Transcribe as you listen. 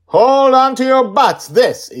Hold on to your butts.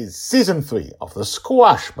 This is Season 3 of the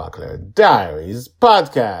Squashbuckler Diaries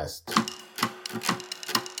podcast.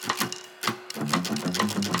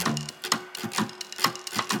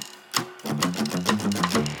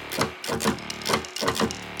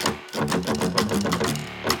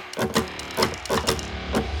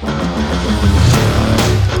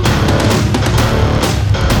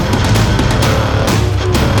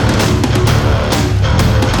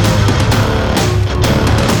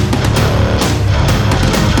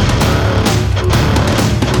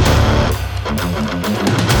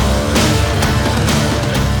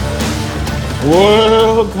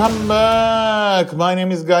 Welcome back. My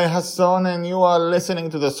name is Guy Hasson, and you are listening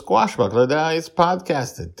to the Squashbuckler Diaries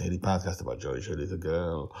podcast, a daily podcast about Joy Shelley, the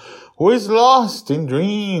girl who is lost in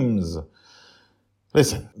dreams.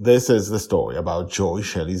 Listen, this is the story about Joy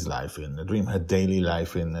Shelley's life in a dream, her daily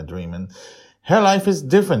life in a dream, and her life is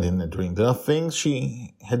different in the dream. There are things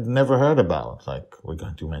she had never heard about, like we're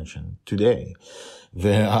going to mention today.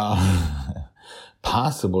 There are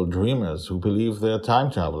possible dreamers who believe they're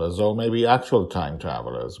time travelers, or maybe actual time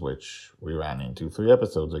travelers, which we ran into 3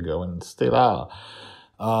 episodes ago and still are.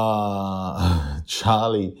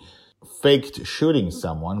 Charlie faked shooting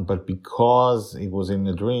someone, but because it was in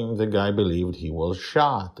a dream, the guy believed he was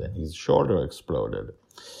shot and his shoulder exploded.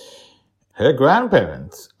 Her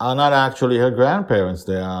grandparents are not actually her grandparents.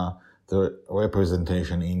 They are the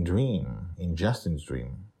representation in Justin's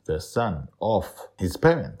dream, the son of his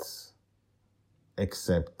parents,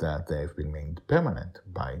 except that they've been made permanent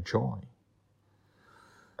by Joy.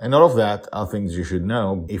 And all of that are things you should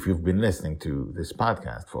know if you've been listening to this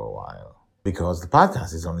podcast for a while. Because the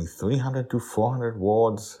podcast is only 300 to 400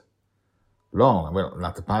 words long. Well,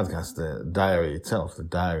 not the podcast, the diary itself, the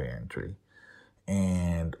diary entry.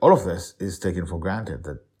 And all of this is taken for granted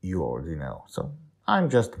that you already know. So I'm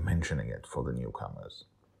just mentioning it for the newcomers.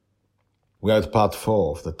 We are at part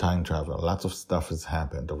 4 of the time traveler. Lots of stuff has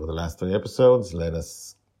happened over the last 3 episodes. Let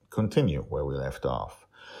us continue where we left off.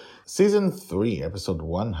 Season 3, episode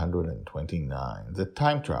 129, The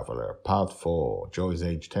Time Traveler, part 4. Joy's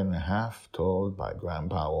age 10 and a half, told by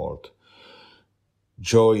Grandpa Walt.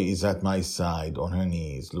 Joy is at my side, on her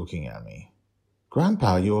knees, looking at me.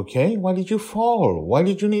 Grandpa, you okay? Why did you fall? Why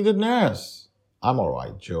did you need a nurse? I'm all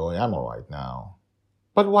right, Joy. I'm all right now.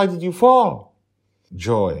 But why did you fall?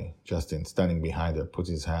 Joy, Justin, standing behind her, puts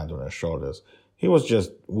his hand on her shoulders. He was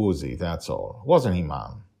just woozy, that's all. Wasn't he,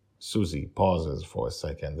 Mom? Susie pauses for a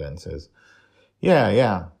second, then says,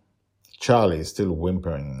 Yeah. Charlie is still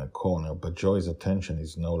whimpering in a corner, but Joy's attention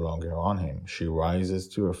is no longer on him. She rises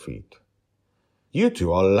to her feet. You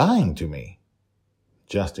two are lying to me.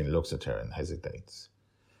 Justin looks at her and hesitates.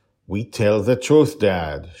 We tell the truth,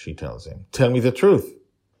 Dad, she tells him. Tell me the truth.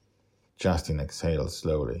 Justin exhales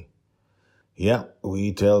slowly. Yeah,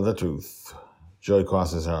 we tell the truth. Joy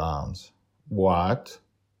crosses her arms. What?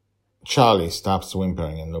 Charlie stops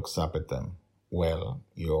whimpering and looks up at them. Well,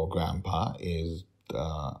 your grandpa is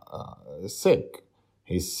sick.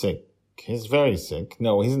 He's sick. He's very sick.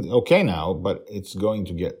 No, he's okay now, but it's going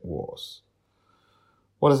to get worse.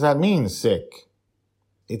 What does that mean, sick?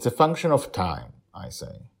 It's a function of time, I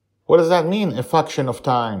say. What does that mean, a function of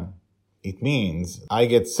time? It means I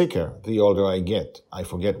get sicker the older I get. I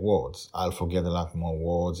forget words. I'll forget a lot more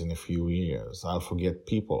words in a few years. I'll forget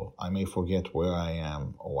people. I may forget where I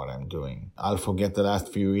am or what I'm doing. I'll forget the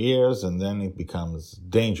last few years, and then it becomes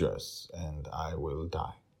dangerous and I will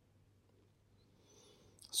die.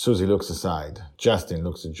 Susie looks aside. Justin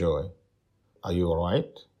looks at Joy. Are you all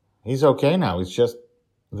right? He's okay now. It's just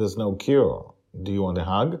there's no cure. Do you want a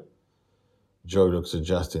hug? Joy looks at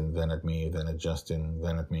Justin, then at me, then at Justin,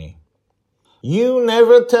 then at me. You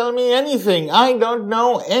never tell me anything. I don't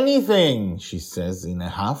know anything, she says in a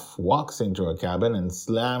huff, walks into her cabin and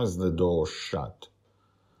slams the door shut.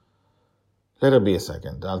 Let her be a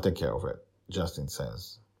second. I'll take care of it, Justin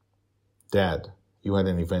says. Dad, you had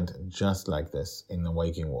an event just like this in the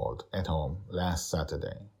waking world at home last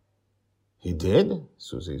Saturday. He did?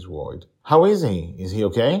 Susie's worried. How is he? Is he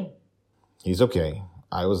okay? He's okay.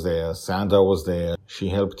 I was there. Sandra was there. She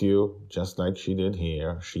helped you just like she did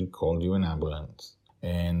here. She called you an ambulance.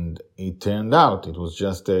 And it turned out it was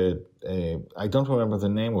just I don't remember the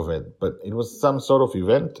name of it, but it was some sort of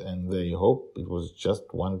event and they hope it was just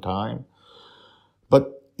one time.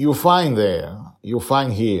 But you're fine there. You're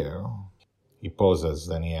fine here. He pauses,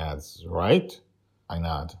 then he adds, right? I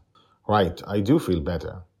nod. Right, I do feel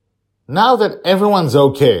better. Now that everyone's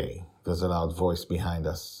okay, there's a loud voice behind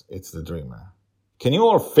us. It's the dreamer. Can you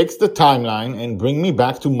all fix the timeline and bring me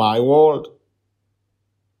back to my world?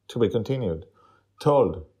 To be continued.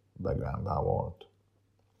 Told by Grandpa Walt.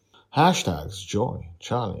 Hashtags Joy,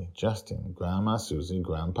 Charlie, Justin, Grandma Susie,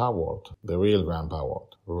 Grandpa Walt, the real Grandpa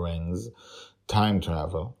Walt, Rings, Time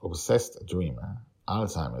Travel, Obsessed Dreamer,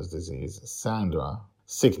 Alzheimer's Disease, Sandra,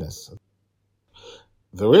 Sickness.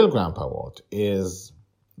 The real Grandpa Walt is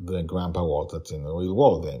the Grandpa Walt that's in the real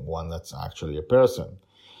world, the one that's actually a person.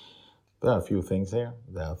 There are a few things here.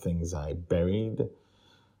 There are things I buried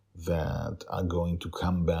that are going to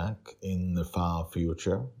come back in the far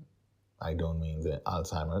future. I don't mean the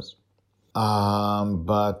Alzheimer's.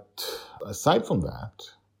 But aside from that,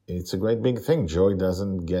 it's a great big thing. Joy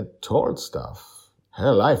doesn't get told stuff.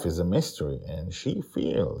 Her life is a mystery, and she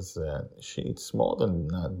feels that it's more than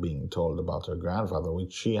not being told about her grandfather,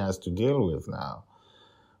 which she has to deal with now.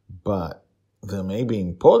 But there may be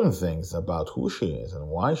important things about who she is and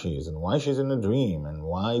why she's in a dream, and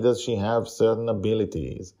why does she have certain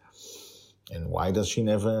abilities, and why does she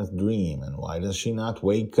never dream, and why does she not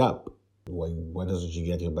wake up? Why doesn't she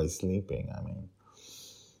get here by sleeping?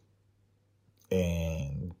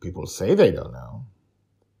 And people say they don't know,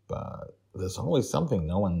 but there's always something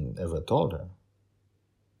no one ever told her,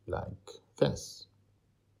 like this.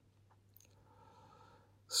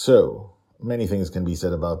 So, many things can be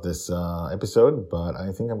said about this episode, but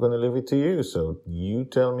I think I'm going to leave it to you. So you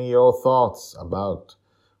tell me your thoughts about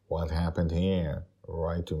what happened here.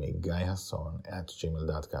 Write to me,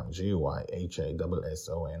 guyhasson@gmail.com,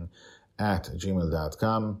 GYHASSON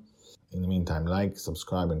 @gmail.com. In the meantime, like,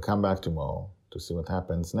 subscribe, and come back tomorrow to see what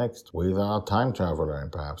happens next with our time traveler,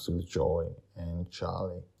 and perhaps with Joy and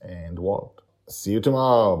Charlie and Walt. See you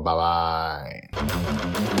tomorrow. Bye-bye.